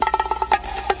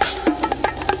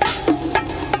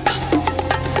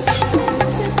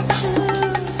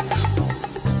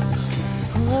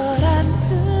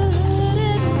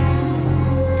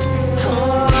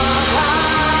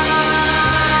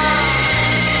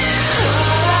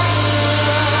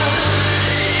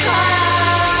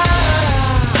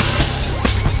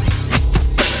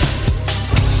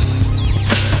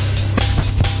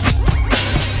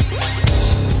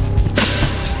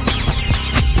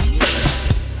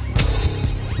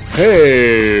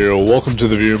Hey, welcome to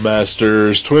the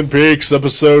Viewmasters Twin Peaks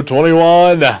episode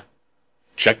 21.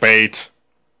 Checkmate.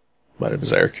 My name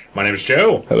is Eric. My name is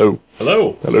Joe. Hello.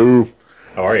 Hello. Hello.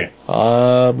 How are you?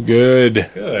 I'm good.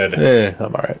 Good.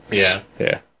 I'm alright. Yeah.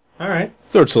 Yeah. All right.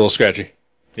 Throat's a little scratchy.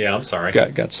 Yeah, I'm sorry.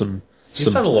 Got some You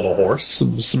sound a little hoarse.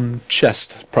 some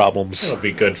chest problems. That'll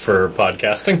be good for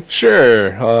podcasting.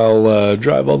 Sure, I'll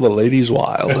drive all the ladies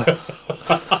wild.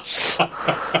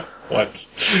 What?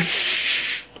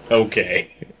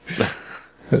 Okay.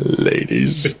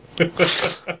 Ladies.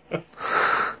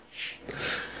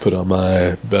 Put on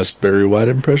my best Barry White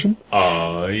impression.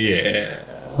 Oh, yeah.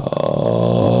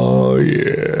 Oh,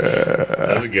 yeah.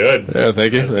 That's good. Yeah,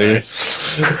 thank you. That's nice.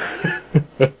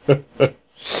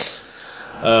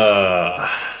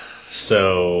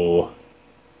 So,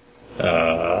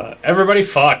 everybody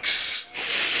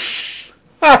fucks.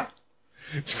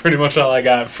 It's pretty much all I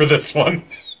got for this one.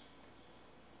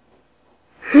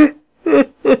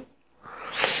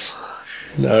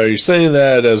 Now, are you saying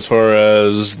that as far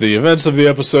as the events of the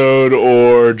episode,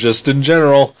 or just in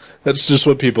general? That's just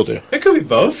what people do. It could be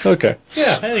both. Okay.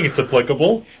 Yeah, I think it's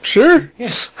applicable. Sure. Yeah.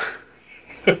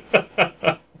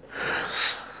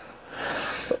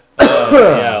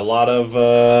 Yeah, a lot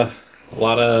of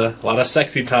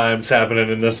sexy times happening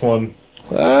in this one.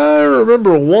 I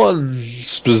remember one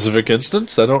specific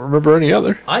instance. I don't remember any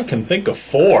other. I can think of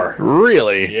 4.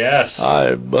 Really? Yes.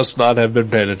 I must not have been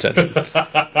paying attention.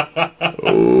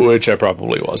 Which I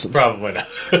probably wasn't. Probably not.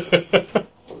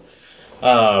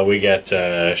 We get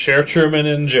Sheriff Truman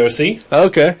and Josie.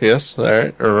 Okay, yes.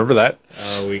 Alright, I remember that.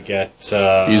 We get...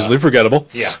 Easily forgettable.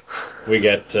 Yeah. We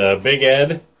get Big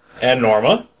Ed and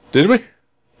Norma. Did we?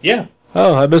 Yeah.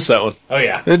 Oh, I missed that one. Oh,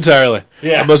 yeah. Entirely.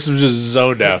 Yeah. I must have just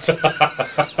zoned out.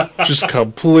 Just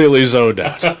completely zoned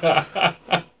out.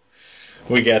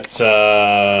 We get,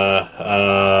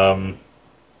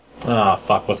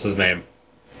 what's his name?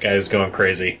 Guy's going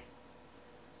crazy.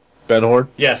 Ben Horn?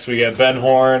 Yes, we get Ben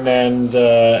Horn and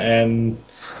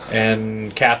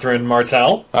Catherine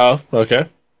Martell. Oh, okay.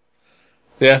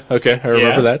 Yeah, okay, I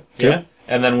remember that. Yeah. Yep.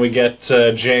 And then we get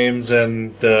James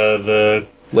and the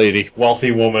Lady.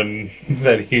 wealthy woman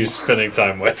that he's spending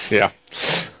time with. Yeah.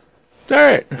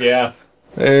 Alright. Yeah.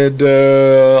 And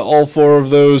all 4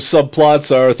 of those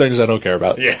subplots are things I don't care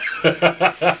about. Yeah.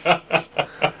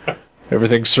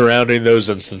 Everything surrounding those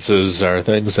instances are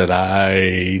things that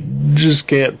I just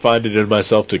can't find it in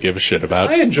myself to give a shit about.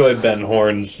 I enjoyed Ben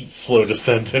Horn's slow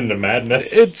descent into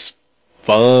madness. It's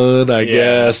fun, I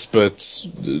guess, but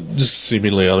just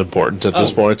seemingly unimportant at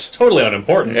this point. Totally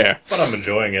unimportant. Yeah. But I'm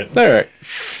enjoying it. Alright.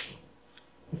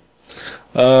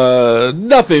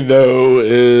 Nothing, though,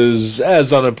 is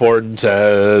as unimportant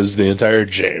as the entire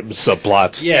James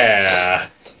subplot. Yeah.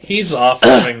 He's off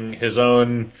having his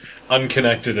own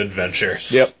unconnected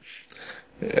adventures. Yep.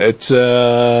 It's, for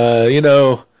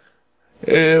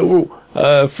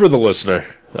the listener,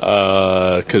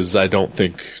 because I don't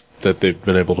think that they've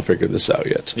been able to figure this out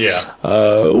yet. Yeah.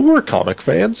 We're comic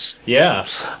fans. Yeah.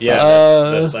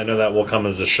 Yeah, that's I know that will come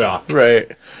as a shock. Right.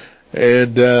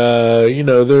 And,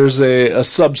 there's a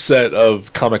subset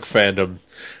of comic fandom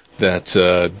that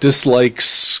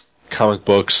dislikes comic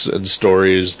books and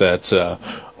stories that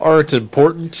aren't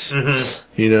important,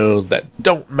 that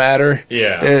don't matter.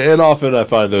 Yeah. And often I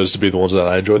find those to be the ones that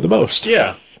I enjoy the most.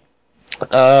 Yeah.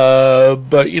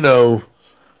 But,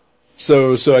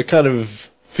 so I kind of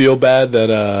feel bad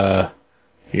that,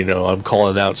 I'm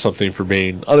calling out something for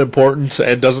being unimportant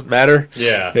and doesn't matter.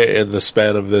 Yeah. In the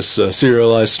span of this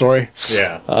serialized story.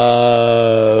 Yeah.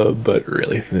 But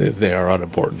really, they are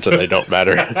unimportant and they don't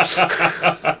matter.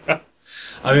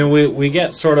 I mean, we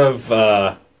get sort of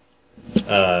the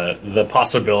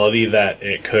possibility that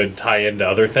it could tie into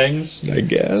other things. I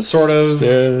guess. Sort of.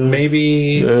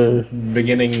 Maybe Yeah.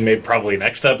 beginning, maybe probably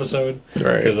next episode.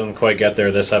 Right. Because it doesn't quite get there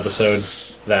this episode.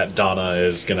 That Donna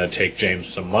is going to take James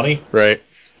some money. Right.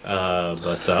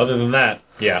 But other than that,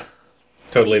 yeah.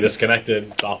 Totally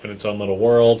disconnected. Off in its own little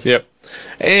world. Yep.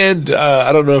 And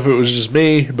I don't know if it was just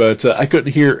me, but I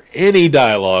couldn't hear any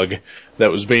dialogue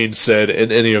that was being said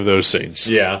in any of those scenes.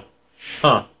 Yeah.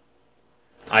 Huh.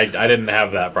 I didn't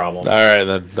have that problem. Alright,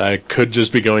 then. I could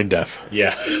just be going deaf.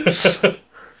 Yeah.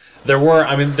 There were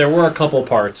a couple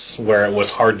parts where it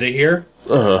was hard to hear,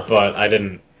 but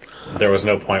there was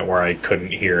no point where I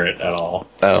couldn't hear it at all.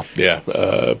 Oh, yeah.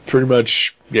 Pretty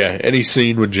much, any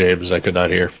scene with James I could not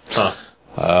hear. Huh.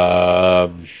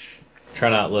 Try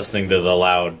not listening to the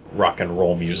loud rock and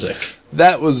roll music.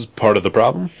 That was part of the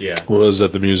problem. Yeah. Was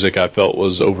that the music I felt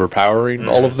was overpowering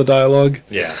all of the dialogue.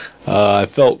 Yeah. I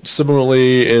felt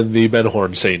similarly in the Ben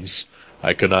Horn scenes.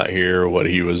 I could not hear what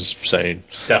he was saying.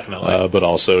 Definitely. But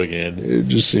also, again, it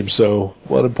just seems so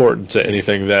unimportant to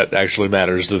anything that actually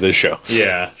matters to this show.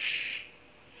 Yeah.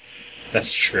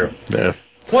 That's true. Yeah.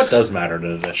 What does matter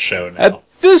to this show now? At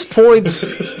this point,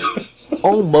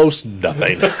 almost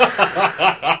nothing.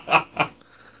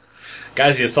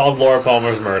 Guys, you solved Laura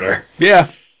Palmer's murder.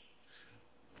 Yeah.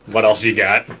 What else you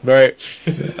got? Right.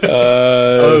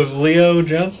 Leo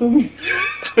Johnson?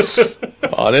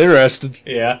 Uninterested.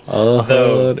 Yeah.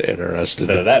 Uninterested.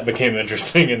 Though that became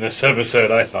interesting in this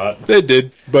episode, I thought. It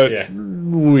did, but Yeah.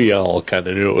 we all kind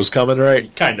of knew it was coming,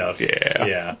 right? Kind of.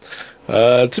 Yeah.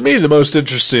 To me, the most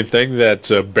interesting thing that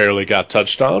barely got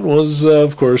touched on was,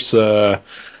 of course, the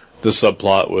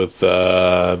subplot with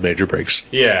Major Briggs.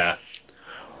 Yeah.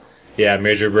 Yeah,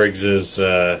 Major Briggs is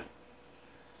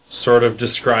sort of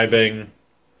describing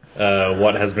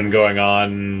what has been going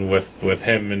on with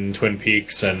him in Twin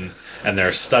Peaks, and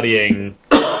they're studying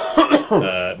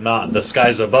not the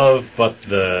skies above, but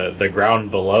the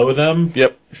ground below them.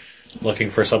 Yep.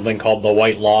 Looking for something called the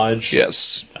White Lodge.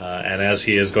 Yes. And as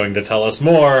he is going to tell us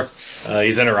more,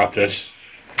 he's interrupted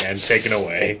and taken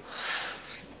away.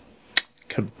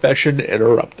 Confession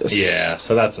interruptus. Yeah,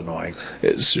 so that's annoying.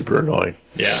 It's super annoying.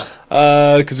 Yeah.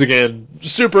 Because, again,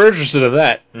 super interested in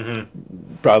that.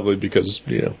 Mm-hmm. Probably because,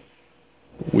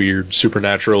 weird,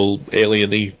 supernatural,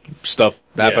 alien-y stuff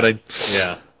happening.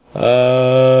 Yeah.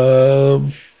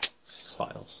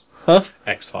 X-Files. Huh?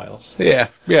 X-Files. Yeah.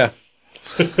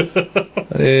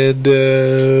 And,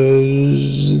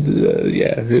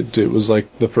 it was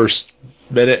like the first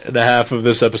minute and a half of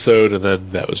this episode, and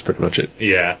then that was pretty much it.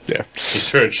 Yeah. Yeah. You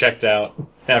sort of checked out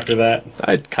after that.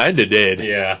 I kind of did.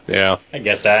 Yeah. Yeah. I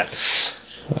get that.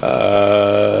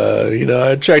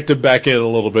 I checked it back in a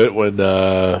little bit when,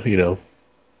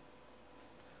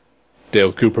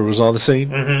 Dale Cooper was on the scene.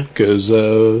 Because,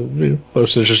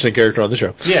 most interesting character on the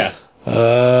show. Yeah.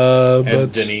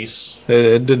 And Denise.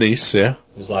 And Denise, yeah.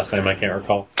 Whose last name I can't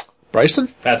recall.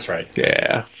 Bryson? That's right.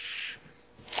 Yeah.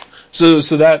 So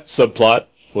that subplot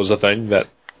was a thing that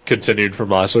continued from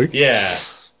last week. Yeah.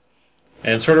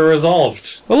 And sort of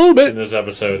resolved A little in bit. this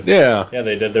episode. Yeah. Yeah,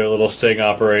 they did their little sting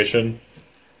operation.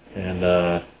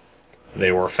 And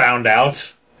they were found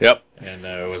out. Yep. And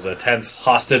it was a tense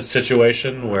hostage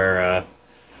situation where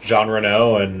Jean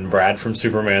Reno and Brad from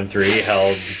Superman 3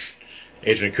 held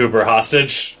Agent Cooper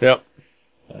hostage. Yep.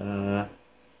 And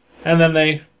then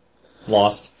they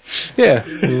lost. Yeah.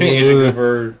 Agent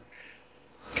Cooper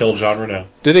killed Jean Reno.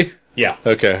 Did he? Yeah.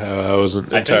 Okay. I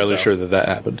wasn't entirely so. sure that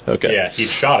happened. Okay. Yeah, he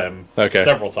shot him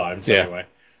several times anyway.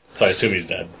 So I assume he's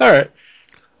dead. All right.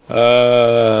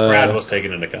 Brad was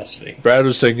taken into custody. Brad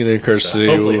was taken into custody.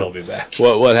 So hopefully he'll be back.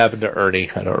 What happened to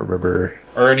Ernie? I don't remember.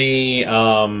 Ernie,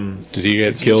 did he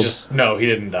get killed? No, he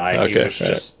didn't die. Okay, He was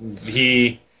just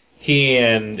he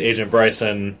and Agent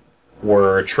Bryson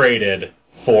were traded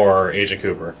for Agent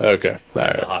Cooper. Okay. All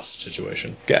right. The hostage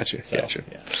situation. Gotcha. So, Gotcha.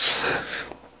 Yeah.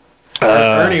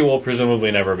 Ernie will presumably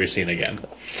never be seen again.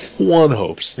 One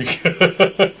hopes.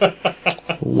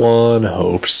 One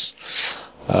hopes.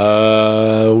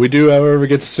 We do, however,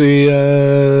 get to see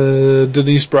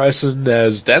Denise Bryson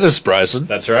as Dennis Bryson.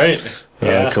 That's right.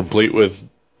 Yeah. Complete with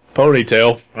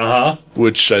ponytail,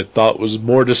 which I thought was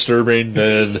more disturbing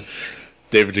than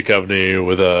David Duchovny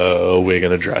with a wig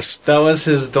and a dress. That was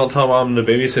his "Don't Tell Mom the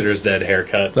Babysitter's Dead"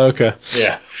 haircut. Okay.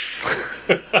 Yeah.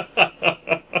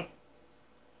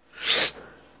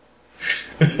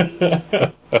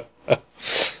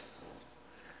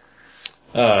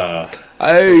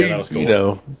 that was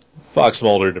cool. Fox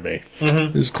Mulder to me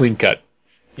is clean cut.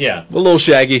 Yeah. A little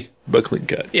shaggy, but clean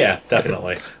cut. Yeah,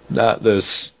 definitely. Not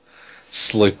this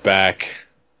slick back,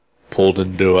 pulled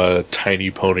into a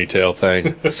tiny ponytail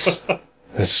thing.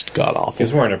 It's god awful.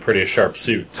 He's wearing a pretty sharp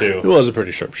suit, too. It was a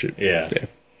pretty sharp suit. Yeah.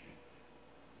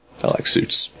 I like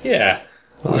suits. Yeah.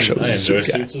 I wish I was a suit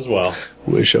enjoy guy. suits as well.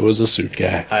 Wish I was a suit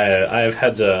guy. I've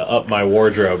had to up my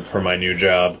wardrobe for my new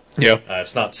job. Yeah.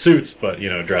 It's not suits, but,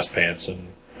 dress pants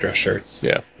and dress shirts.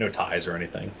 Yeah. No ties or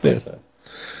anything. Yeah. But,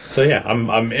 so yeah,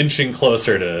 I'm inching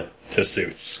closer to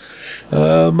suits.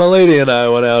 My lady and I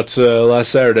went out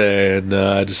last Saturday, and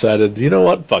I decided, you know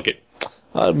what? Fuck it.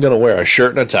 I'm going to wear a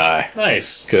shirt and a tie.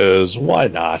 Nice. Because why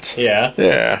not? Yeah.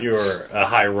 Yeah. You were a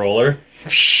high roller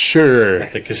Sure.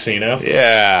 at the casino.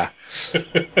 Yeah.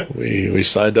 we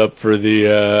signed up for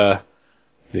the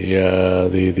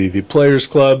Players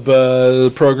Club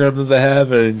program that they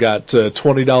have, and got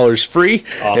 $20 free.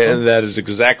 Awesome. And that is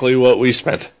exactly what we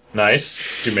spent.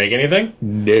 Nice. Did you make anything?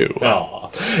 No. Aw.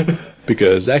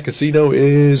 Because that casino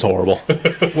is horrible.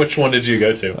 Which one did you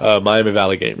go to? Miami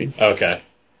Valley Gaming. Okay.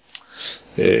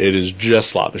 It is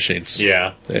just slot machines.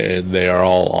 Yeah. And they are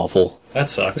all awful. That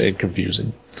sucks. And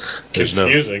confusing.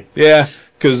 Confusing? Yeah,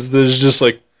 because there's just,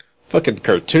 like, fucking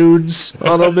cartoons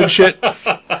on them and shit.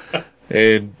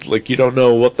 And, like, you don't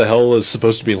know what the hell is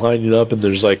supposed to be lining up, and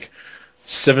there's, like,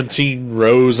 17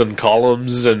 rows and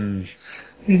columns, and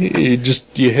you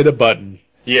hit a button.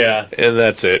 Yeah. And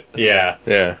that's it. Yeah.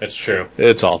 Yeah. It's true.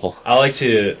 It's awful. I like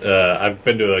to, I've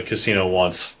been to a casino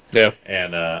once. Yeah.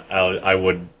 And, I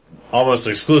would almost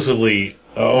exclusively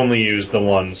only use the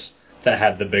ones that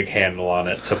had the big handle on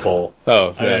it to pull.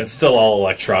 Oh, I mean, it's still all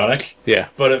electronic. Yeah.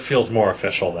 But it feels more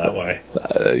official that way.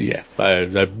 Yeah.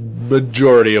 The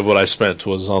majority of what I spent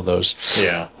was on those.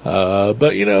 Yeah.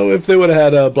 But, you know, if they would have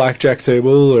had a blackjack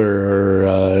table or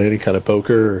any kind of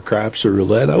poker or craps or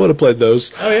roulette, I would have played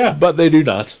those. Oh, yeah. But they do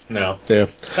not. No. Yeah.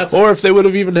 Or if they would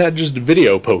have even had just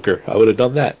video poker, I would have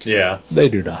done that. Yeah. They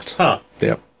do not. Huh.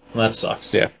 Yeah. Well, that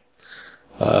sucks. Yeah.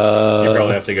 You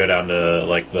probably have to go down to,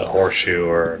 like, the Horseshoe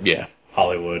or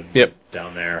Hollywood. Yep.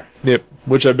 Down there. Yep.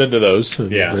 Which I've been to those.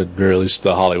 Yeah. Or at least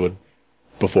the Hollywood.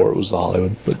 Before it was the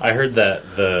Hollywood. But. I heard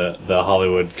that the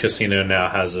Hollywood casino now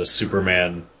has a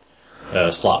Superman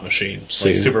slot machine.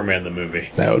 Like Superman the movie.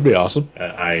 That would be awesome.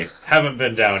 I haven't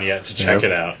been down yet to check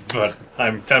it out, but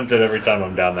I'm tempted every time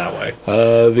I'm down that way.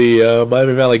 The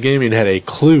Miami Valley Gaming had a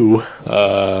Clue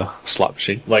slot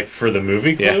machine. Like for the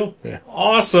movie Clue? Yeah.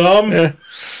 Awesome! Yeah.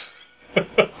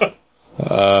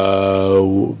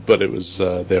 But it was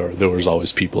there was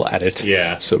always people at it.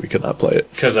 Yeah. So we could not play it.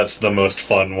 Because that's the most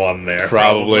fun one there.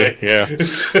 Probably. Yeah.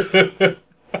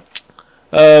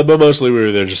 But mostly we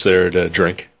were just there to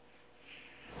drink.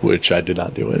 Which I did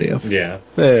not do any of. Yeah.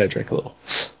 I drank a little.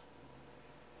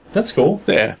 That's cool.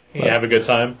 Yeah. You have a good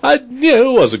time? Yeah,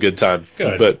 it was a good time.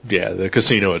 Good. But yeah, the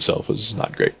casino itself was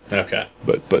not great. Okay.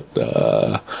 But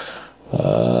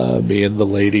me and the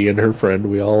lady and her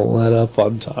friend, we all had a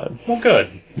fun time. Well,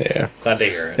 good. Yeah. Glad to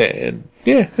hear it.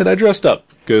 And I dressed up,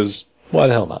 because why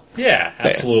the hell not? Yeah,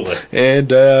 absolutely. Yeah.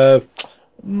 And,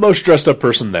 most dressed up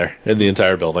person there in the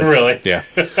entire building. Really? Yeah.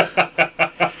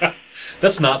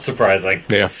 That's not surprising.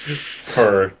 Yeah.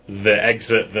 For the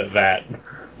exit that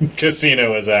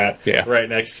casino is at. Yeah. Right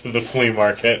next to the flea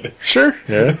market. Sure.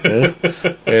 Yeah.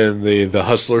 And the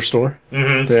Hustler store.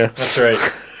 Mm-hmm. Yeah. That's right.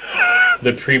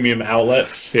 The premium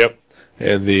outlets. Yep.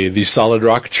 And the Solid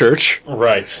Rock Church.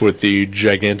 Right. With the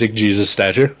gigantic Jesus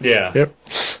statue. Yeah. Yep.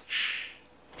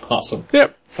 Awesome.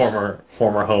 Yep. Former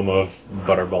home of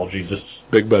Butterball Jesus.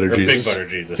 Big Butter Jesus. Big Butter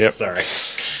Jesus, yep. Sorry.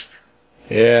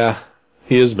 Yeah.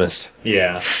 He is missed.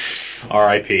 Yeah.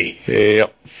 R.I.P.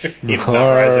 Yep. He will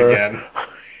not rise again.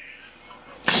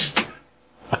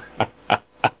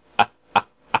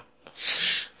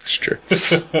 It's true.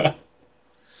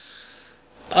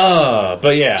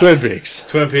 But yeah. Twin Peaks.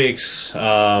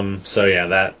 So yeah,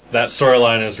 that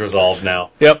storyline is resolved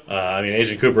now. Yep. I mean,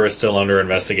 Agent Cooper is still under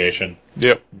investigation.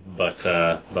 Yep. But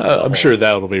I'm sure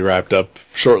that'll be wrapped up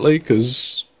shortly,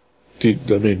 because,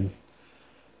 David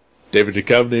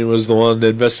Duchovny was the one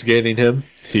investigating him.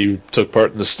 He took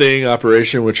part in the Sting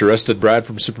operation, which arrested Brad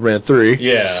from Superman 3.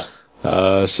 Yeah.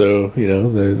 So,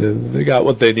 they got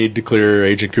what they need to clear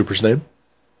Agent Cooper's name.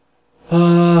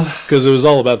 Because it was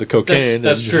all about the cocaine.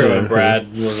 That's true, and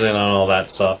Brad was in on all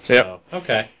that stuff. So. Yep.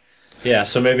 Okay. Yeah,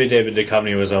 so maybe David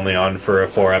Duchovny was only on for a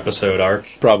 4-episode arc.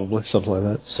 Probably, something like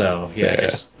that. So, yeah, I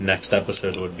guess next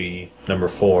episode would be number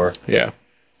 4. Yeah.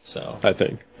 So. I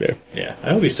think, yeah. Yeah,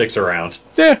 I hope he sticks around.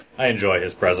 Yeah. I enjoy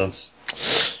his presence.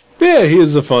 Yeah, he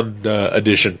is a fun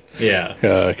addition.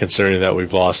 Yeah. Considering that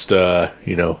we've lost,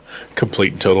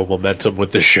 complete and total momentum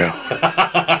with this show.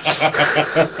 I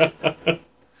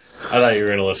thought you were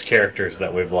going to list characters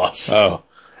that we've lost. Oh.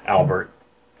 Albert,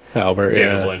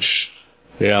 David Lynch.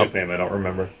 Yeah. His name I don't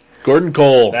remember. Gordon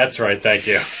Cole. That's right, thank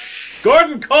you.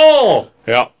 Gordon Cole!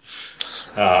 Yeah.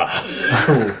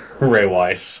 Ray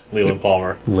Weiss, Leland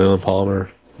Palmer.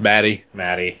 Maddie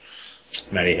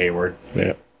Hayward.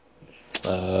 Yeah.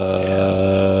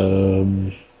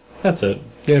 That's it.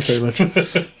 Yeah, pretty much.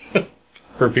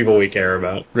 For people we care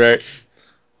about. Right.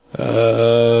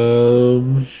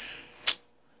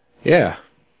 Yeah.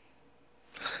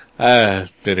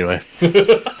 Anyway.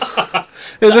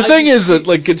 And the thing is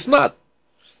that,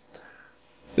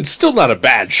 it's still not a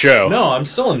bad show. No, I'm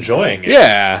still enjoying it.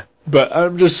 Yeah, but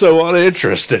I'm just so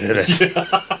uninterested in it.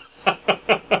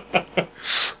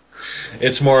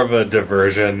 It's more of a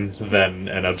diversion than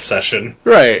an obsession.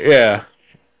 Right, yeah.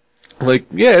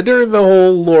 During the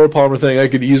whole Laura Palmer thing, I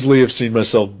could easily have seen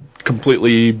myself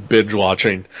completely binge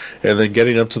watching, and then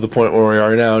getting up to the point where we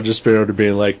are now, just being able to be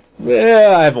like,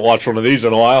 I haven't watched one of these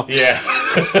in a while. Yeah.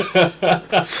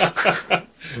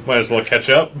 Might as well catch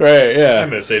up. Right, yeah. I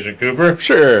miss Agent Cooper.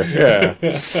 Sure, yeah.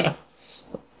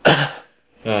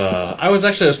 I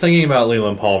was thinking about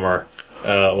Leland Palmer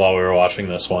while we were watching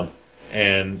this one.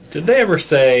 And did they ever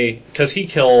say... Because he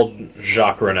killed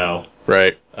Jacques Renault.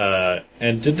 Right.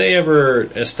 And did they ever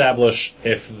establish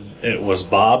if it was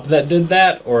Bob that did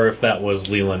that, or if that was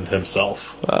Leland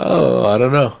himself? Oh, I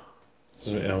don't know.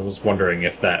 I was wondering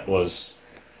if that was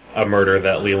a murder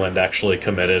that Leland actually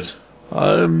committed.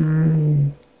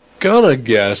 I'm gonna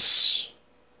guess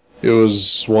it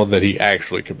was one that he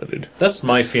actually committed. That's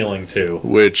my feeling, too.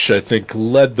 Which I think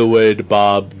led the way to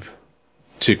Bob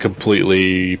to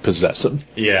completely possess him.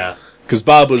 Yeah. Because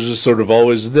Bob was just sort of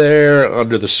always there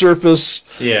under the surface.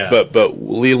 Yeah. But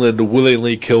Leland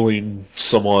willingly killing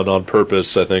someone on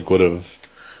purpose, I think, would have...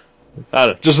 I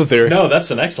don't know, just a theory. No,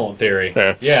 that's an excellent theory.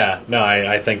 Yeah. No,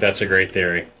 I think that's a great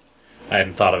theory. I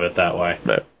hadn't thought of it that way.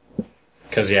 No.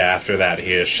 Because, after that,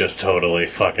 he is just totally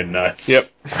fucking nuts. Yep.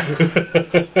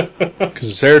 Because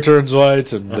his hair turns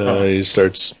white, and he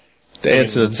starts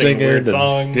dancing and singing. Weird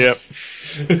songs.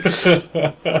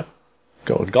 Yep.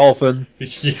 Going golfing.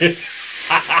 Yeah.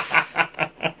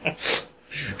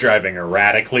 Driving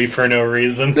erratically for no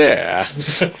reason. Yeah.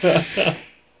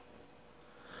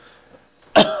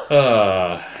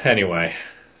 Anyway,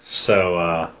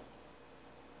 so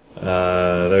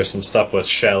there's some stuff with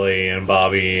Shelley and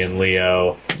Bobby and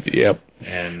Leo. Yep.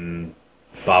 And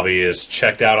Bobby is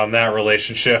checked out on that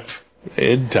relationship.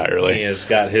 Entirely. He has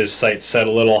got his sights set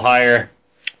a little higher.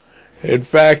 In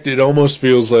fact, it almost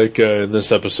feels like in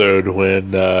this episode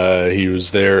when he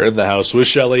was there in the house with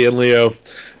Shelley and Leo,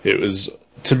 it was,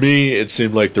 to me, it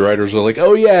seemed like the writers were like,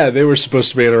 oh yeah, they were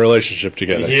supposed to be in a relationship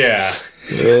together. Yeah.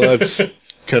 Well, let's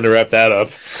kind of wrap that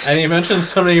up. And he mentioned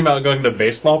something about going to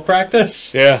baseball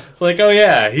practice. Yeah. It's like, oh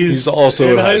yeah, he's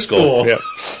also in high school. Yep.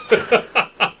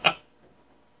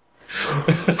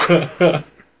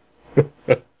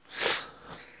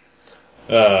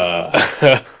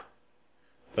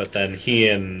 But then he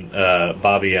and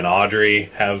Bobby and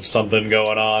Audrey have something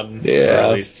going on. Yeah. Or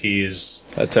at least he's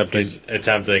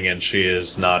attempting, and she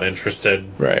is not interested.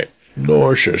 Right.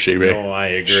 Nor should she be. No, I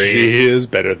agree. She is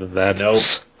better than that. Nope.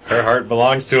 Her heart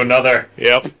belongs to another.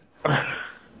 Yep.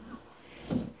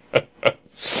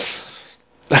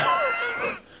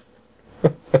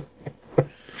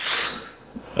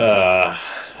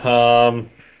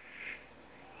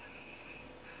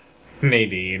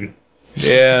 Nadine.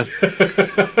 Yeah.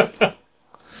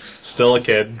 Still a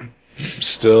kid.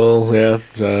 Still,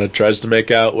 yeah. Tries to make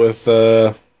out with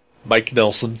Mike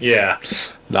Nelson. Yeah.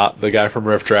 Not the guy from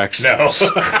Riff Tracks. No.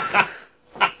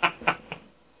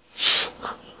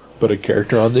 But a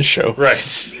character on this show.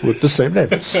 Right. With the same name.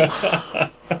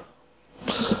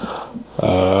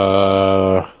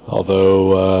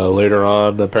 Although later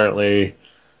on, apparently,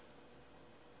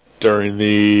 during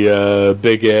the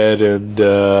Big Ed and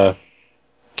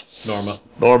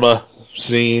Norma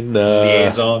scene,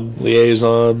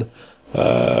 liaison,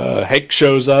 Hank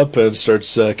shows up and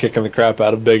starts kicking the crap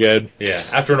out of Big Ed. Yeah,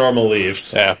 after Norma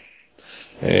leaves. Yeah.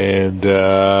 And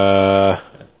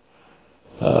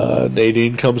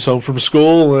Nadine comes home from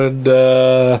school and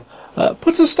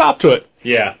puts a stop to it.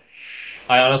 Yeah.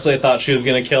 I honestly thought she was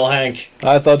going to kill Hank.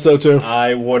 I thought so too.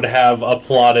 I would have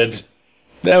applauded.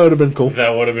 That would have been cool.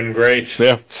 That would have been great.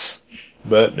 Yeah.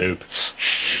 But nope.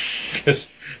 Because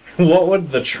what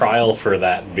would the trial for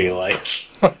that be like?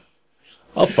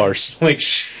 A farce. Like,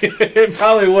 it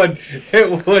probably would.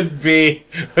 It would be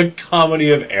a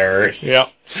comedy of errors. Yep.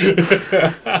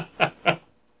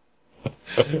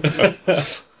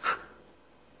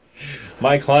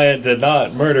 My client did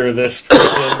not murder this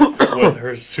person with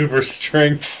her super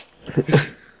strength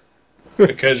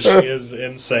because she is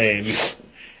insane.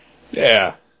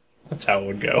 Yeah. That's how it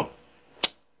would go.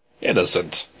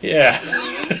 Innocent. Yeah.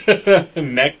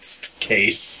 Next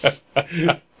case.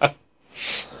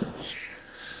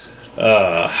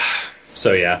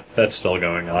 So yeah, that's still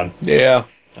going on. Yeah.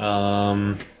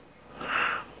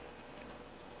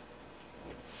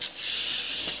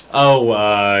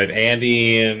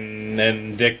 Andy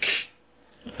and Dick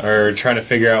are trying to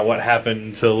figure out what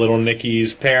happened to little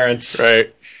Nicky's parents.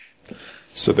 Right.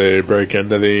 So they break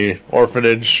into the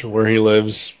orphanage where he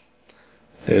lives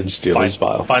and steal his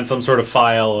file. Find some sort of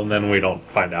file, and then we don't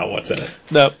find out what's in it.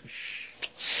 Nope.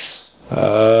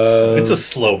 It's a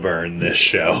slow burn, this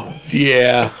show.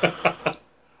 Yeah.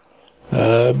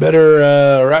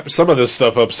 Better wrap some of this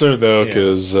stuff up soon, though,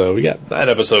 because we got 9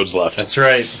 episodes left. That's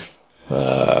right.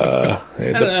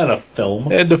 And a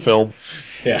film. And a film.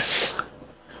 Yeah.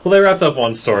 Well, they wrapped up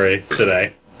one story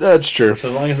today. That's true. So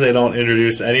as long as they don't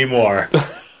introduce any more,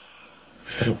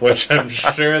 Which I'm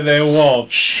sure they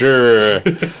won't. Sure.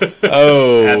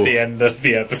 Oh. At the end of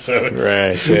the episodes.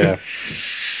 Right, yeah.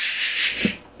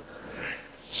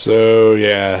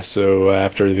 So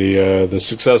after the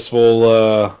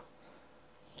successful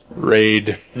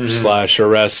raid /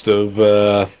 arrest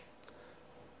of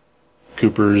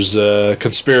Cooper's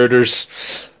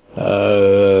conspirators,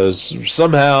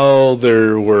 somehow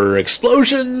there were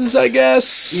explosions, I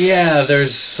guess. Yeah,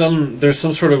 there's some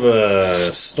sort of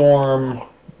a storm.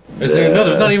 There's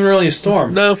not even really a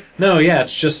storm. No, yeah,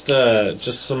 it's just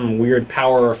some weird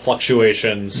power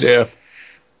fluctuations. Yeah.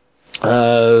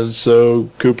 So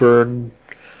Cooper and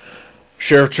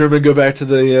Sheriff Truman go back to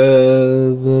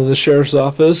the sheriff's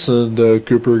office, and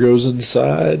Cooper goes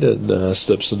inside and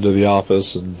steps into the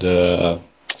office and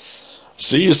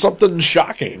sees something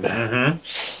shocking. And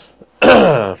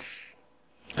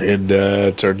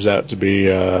it turns out to be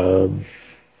a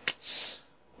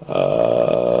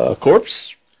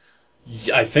corpse.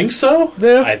 I think so.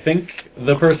 Yeah. I think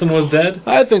the person was dead.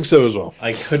 I think so as well.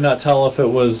 I could not tell if it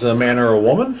was a man or a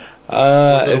woman.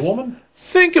 Was it a woman? I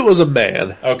think it was a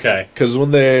man. Okay. Because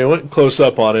when they went close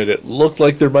up on it, it looked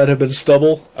like there might have been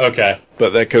stubble. Okay.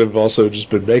 But that could have also just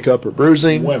been makeup or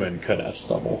bruising. Women could have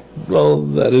stubble. Well,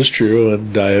 that is true,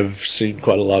 and I have seen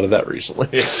quite a lot of that recently.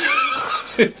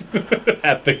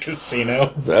 At the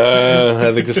casino.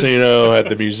 At the casino, at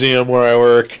the museum where I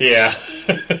work. Yeah.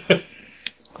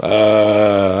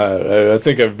 I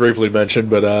think I've briefly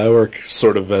mentioned, but I work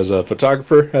sort of as a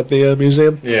photographer at the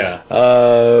museum. Yeah.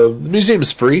 The museum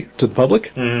is free to the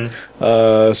public.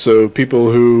 So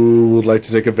people who would like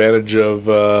to take advantage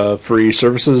of free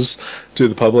services to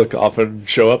the public often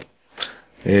show up.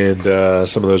 And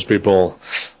some of those people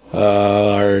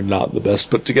are not the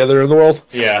best put together in the world.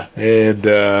 Yeah. And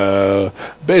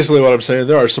basically what I'm saying,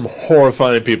 there are some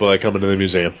horrifying people that come into the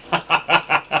museum.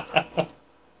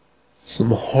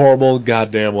 Some horrible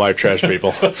goddamn white trash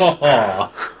people.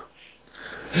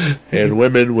 And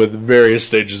women with various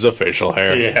stages of facial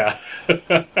hair. Yeah.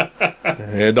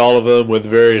 And all of them with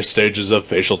various stages of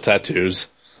facial tattoos.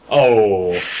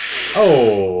 Oh.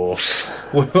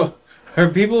 Well, are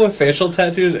people with facial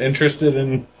tattoos interested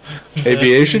in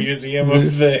aviation? The Museum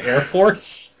of the Air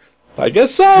Force? I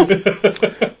guess so.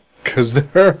 Because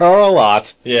there are a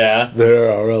lot. Yeah. There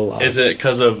are a lot. Is it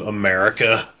because of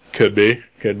America? Could be.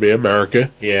 Could be America.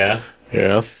 Yeah.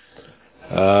 Yeah.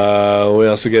 We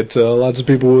also get lots of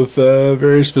people with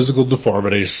various physical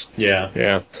deformities. Yeah.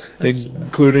 Yeah.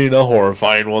 Including a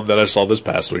horrifying one that I saw this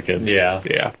past weekend. Yeah.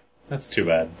 Yeah. That's too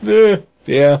bad.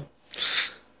 Yeah.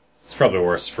 It's probably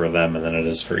worse for them than it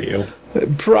is for you.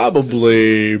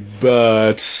 Probably,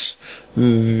 but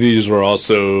these were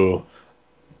also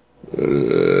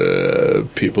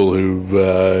people who,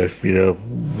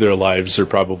 their lives are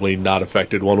probably not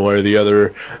affected one way or the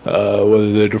other,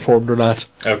 whether they're deformed or not.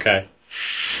 Okay.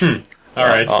 All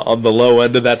right. On the low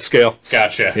end of that scale.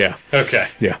 Gotcha. Yeah. Okay.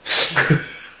 Yeah.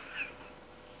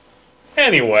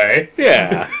 Anyway.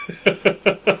 Yeah.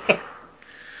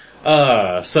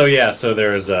 So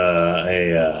there's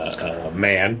a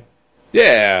man.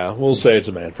 Yeah, we'll say it's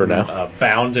a man for now.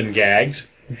 Bound and gagged.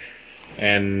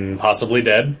 And possibly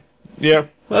dead. Yeah.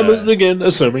 Again,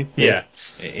 assuming. Yeah.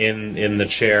 In the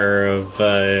chair of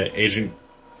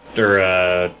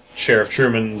Sheriff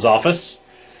Truman's office.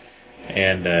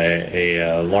 And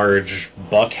a large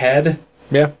buck head.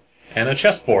 Yeah. And a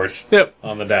chessboard. Yep.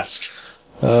 On the desk.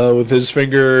 With his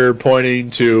finger pointing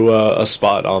to a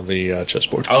spot on the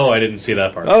chessboard. Oh, I didn't see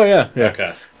that part. Oh, yeah.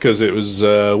 Okay. Because it was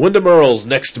Wyndham Earl's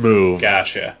next move.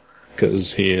 Gotcha.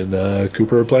 Because he and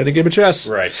Cooper are playing a game of chess.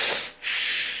 Right.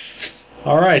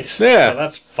 All right. Yeah. So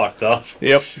that's fucked up.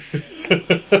 Yep.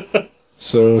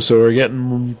 So we're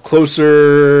getting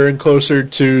closer and closer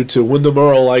to Wyndham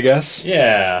Earl, I guess.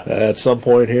 Yeah. At some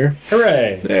point here.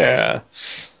 Hooray. Yeah.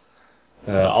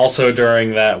 Also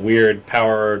during that weird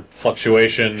power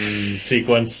fluctuation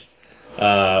sequence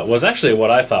was actually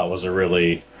what I thought was a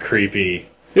really creepy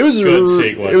good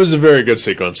sequence. It was a very good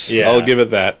sequence. Yeah. I'll give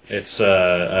it that. It's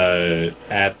at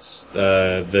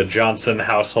the Johnson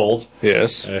household.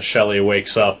 Yes. Shelley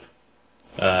wakes up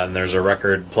and there's a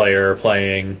record player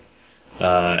playing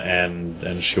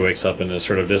and she wakes up and is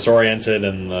sort of disoriented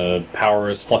and the power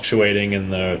is fluctuating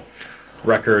and the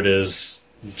record is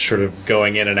sort of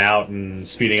going in and out and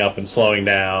speeding up and slowing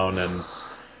down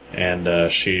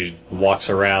and she walks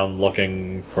around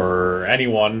looking for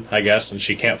anyone, I guess, and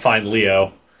she can't find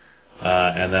Leo.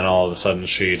 And then all of a sudden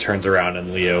she turns around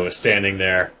and Leo is standing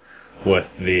there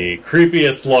with the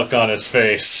creepiest look on his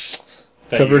face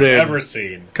that you've ever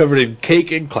seen. Covered in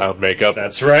cake and clown makeup.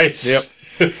 That's right. Yep.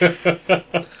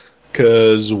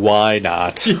 'Cause why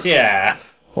not? Yeah.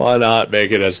 Why not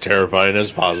make it as terrifying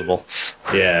as possible?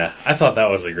 Yeah, I thought that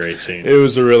was a great scene. It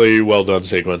was a really well done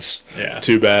sequence. Yeah.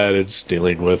 Too bad it's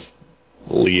dealing with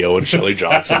Leo and Shelley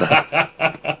Johnson.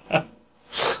 It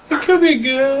could be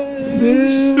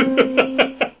good.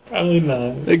 Probably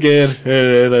not. Again,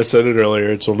 and I said it earlier,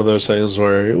 it's one of those things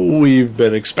where we've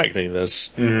been expecting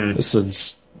this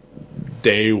since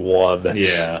day one.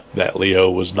 Yeah. That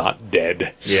Leo was not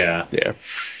dead. Yeah. Yeah.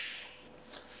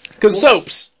 Because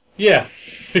soaps. Yeah.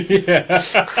 Yeah.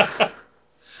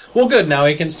 Well, good. Now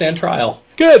he can stand trial.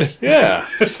 Good. Yeah.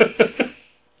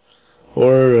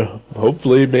 Or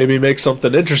hopefully maybe make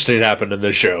something interesting happen in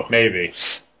this show. Maybe.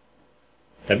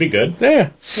 That'd be good. Yeah.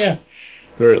 Yeah.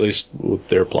 Or at least with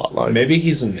their plot line. Maybe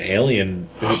he's an alien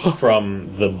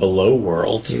from the below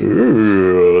world.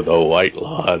 Ooh, the White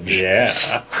Lodge. Yeah.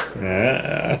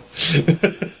 Yeah.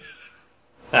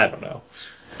 I don't know.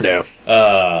 Yeah.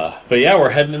 But yeah,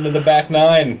 we're heading into the back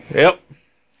nine. Yep.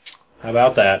 How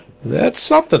about that? That's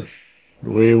something.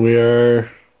 We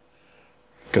are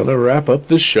gonna wrap up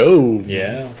this show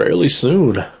fairly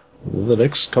soon. In the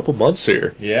next couple months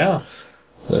here. Yeah.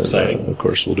 It's exciting. Of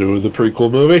course, we'll do the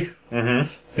prequel movie.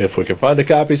 Mm-hmm. If we can find a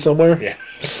copy somewhere. Yeah.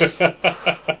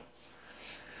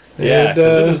 Yeah,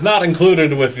 because it is not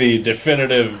included with the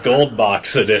definitive gold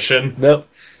box edition. Nope.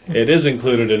 It is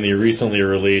included in the recently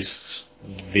released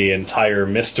the entire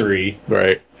mystery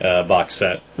box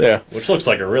set. Yeah. Which looks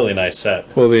like a really nice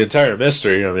set. Well, the entire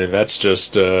mystery, I mean, that's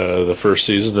just the first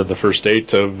season and the first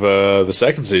 8 of the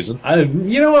second season.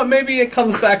 You know what? Maybe it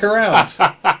comes back around.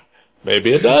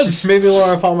 Maybe it does. Maybe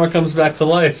Laura Palmer comes back to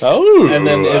life. Oh. And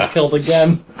then is killed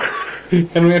again.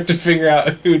 And we have to figure out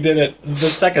who did it the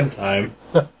second time.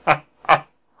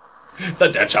 The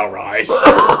dead shall rise.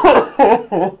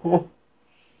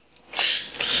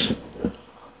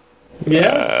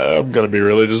 Yeah. I'm going to be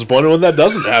really disappointed when that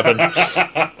doesn't happen.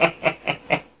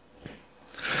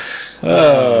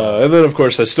 And then, of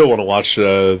course, I still want to watch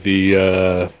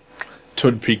the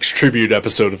Twin Peaks tribute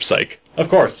episode of Psych. Of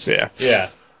course. Yeah. Yeah.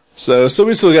 So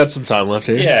we still got some time left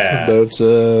here. Yeah. But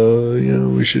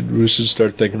we should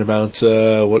start thinking about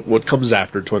what comes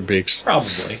after Twin Peaks.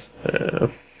 Probably.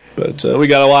 But we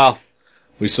got a while.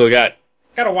 We still got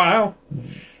a while.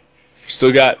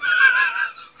 Still got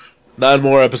 9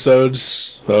 more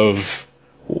episodes of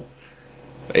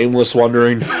aimless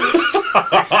wandering.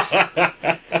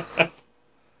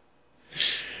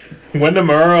 Wyndham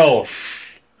Earl.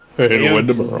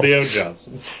 Leo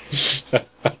Johnson.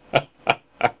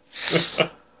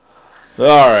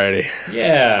 Alrighty.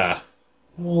 Yeah.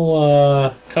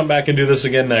 We'll come back and do this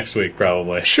again next week,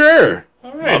 probably. Sure.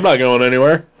 All right. I'm not going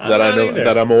anywhere that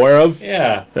I'm aware of.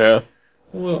 Yeah. Yeah.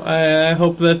 Well, I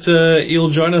hope that you'll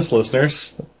join us,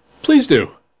 listeners. Please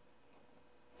do.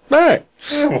 All right.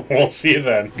 We'll see you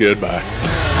then. Goodbye.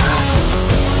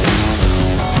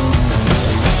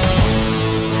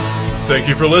 Thank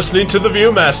you for listening to The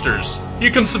Viewmasters.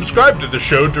 You can subscribe to the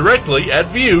show directly at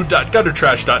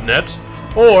view.guttertrash.net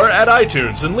or at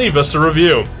iTunes and leave us a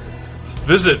review.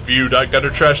 Visit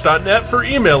view.guttertrash.net for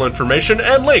email information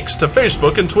and links to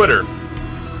Facebook and Twitter.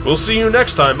 We'll see you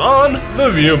next time on The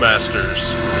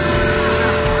Viewmasters.